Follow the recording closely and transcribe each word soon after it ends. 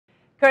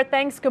Kurt,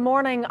 thanks. Good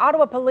morning.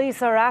 Ottawa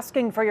police are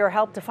asking for your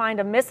help to find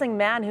a missing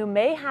man who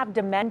may have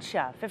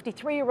dementia.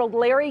 53-year-old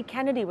Larry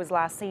Kennedy was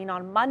last seen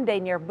on Monday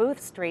near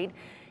Booth Street.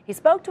 He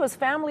spoke to his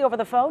family over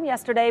the phone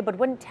yesterday but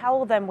wouldn't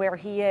tell them where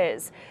he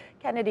is.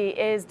 Kennedy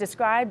is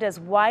described as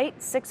white,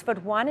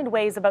 6'1", and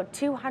weighs about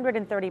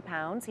 230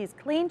 pounds. He's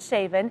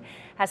clean-shaven,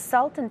 has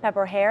salt and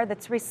pepper hair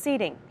that's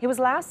receding. He was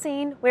last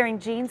seen wearing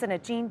jeans and a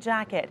jean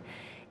jacket.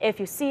 If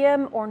you see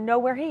him or know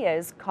where he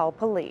is, call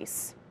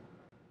police.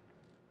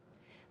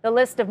 The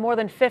list of more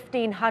than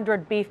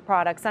 1,500 beef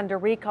products under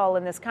recall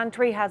in this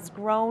country has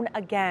grown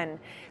again.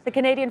 The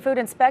Canadian Food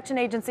Inspection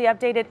Agency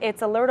updated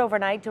its alert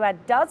overnight to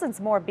add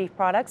dozens more beef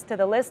products to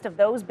the list of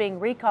those being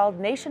recalled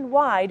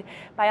nationwide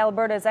by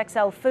Alberta's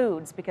XL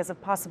Foods because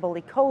of possible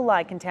E.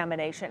 coli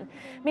contamination.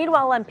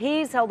 Meanwhile,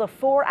 MPs held a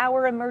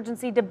 4-hour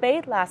emergency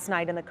debate last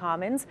night in the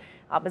Commons.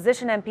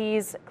 Opposition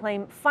MPs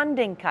claim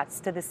funding cuts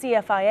to the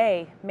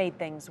CFIA made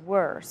things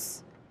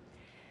worse.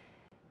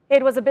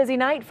 It was a busy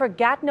night for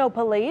Gatineau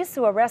police,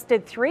 who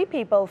arrested 3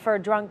 people for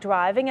drunk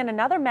driving and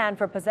another man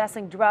for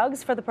possessing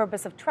drugs for the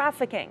purpose of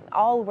trafficking.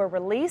 All were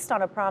released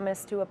on a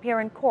promise to appear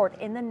in court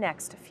in the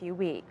next few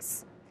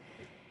weeks.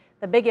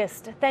 The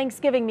biggest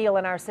Thanksgiving meal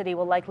in our city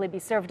will likely be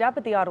served up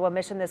at the Ottawa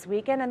Mission this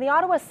weekend, and the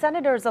Ottawa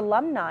Senators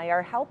alumni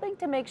are helping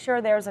to make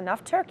sure there's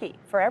enough turkey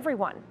for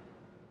everyone.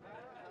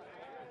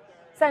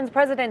 Sens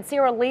President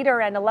Cyril Leader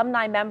and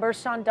alumni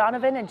members Sean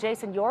Donovan and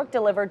Jason York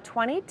delivered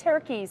 20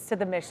 turkeys to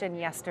the mission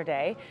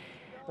yesterday.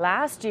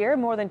 Last year,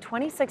 more than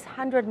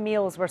 2,600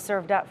 meals were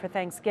served up for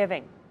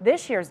Thanksgiving.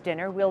 This year's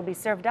dinner will be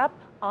served up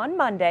on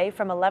Monday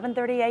from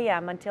 11:30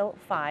 a.m. until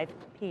 5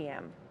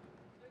 p.m.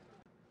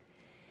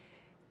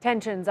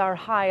 Tensions are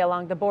high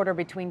along the border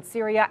between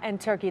Syria and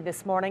Turkey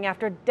this morning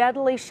after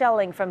deadly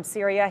shelling from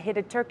Syria hit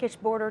a Turkish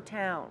border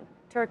town.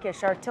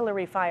 Turkish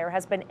artillery fire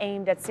has been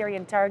aimed at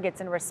Syrian targets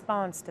in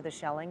response to the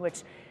shelling,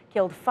 which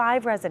killed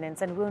 5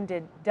 residents and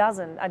wounded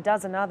a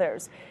dozen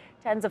others.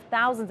 Tens of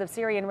thousands of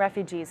Syrian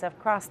refugees have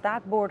crossed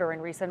that border in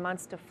recent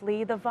months to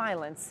flee the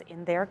violence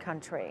in their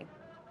country.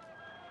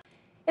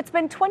 It's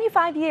been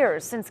 25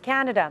 years since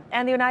Canada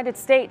and the United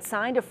States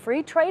signed a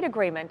free trade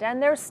agreement,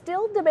 and there's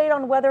still debate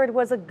on whether it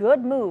was a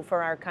good move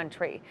for our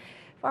country.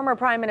 Former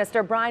Prime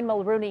Minister Brian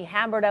Mulroney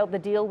hammered out the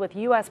deal with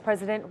U.S.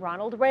 President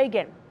Ronald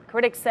Reagan.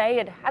 Critics say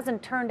it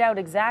hasn't turned out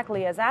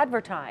exactly as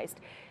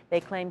advertised.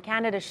 They claim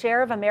Canada's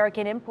share of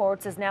American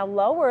imports is now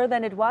lower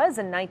than it was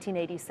in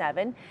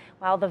 1987,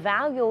 while the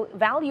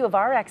value of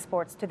our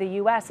exports to the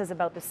U.S. is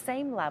about the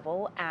same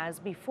level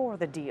as before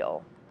the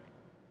deal.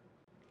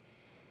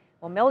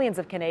 Well, millions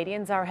of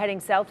Canadians are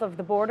heading south of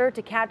the border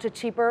to catch a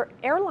cheaper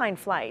airline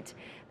flight.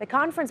 The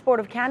Conference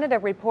Board of Canada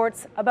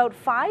reports about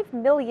 5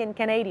 million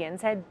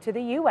Canadians head to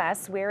the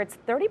U.S., where it's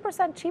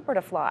 30% cheaper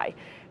to fly.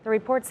 The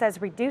report says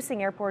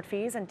reducing airport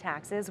fees and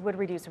taxes would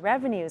reduce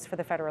revenues for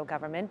the federal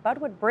government, but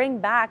would bring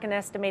back an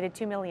estimated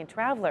 2 million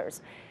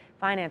travelers.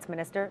 Finance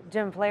Minister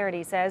Jim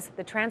Flaherty says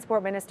the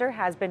Transport Minister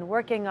has been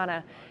working on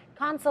a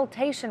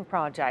consultation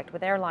project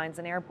with airlines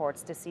and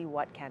airports to see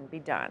what can be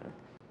done.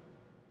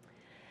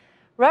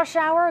 Rush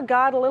hour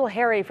got a little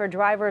hairy for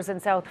drivers in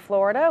South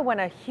Florida when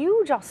a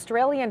huge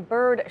Australian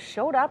bird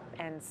showed up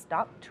and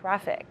stopped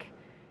traffic.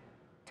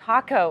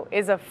 Taco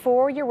is a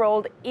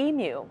 4-year-old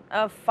emu,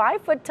 a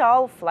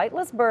 5-foot-tall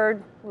flightless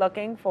bird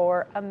looking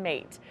for a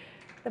mate.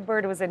 The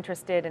bird was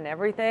interested in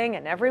everything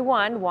and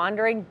everyone,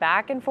 wandering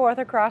back and forth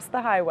across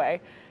the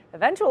highway.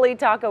 Eventually,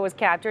 Taco was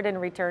captured and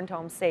returned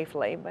home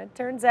safely, but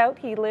turns out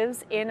he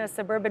lives in a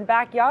suburban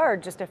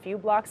backyard just a few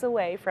blocks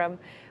away from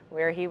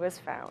where he was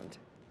found.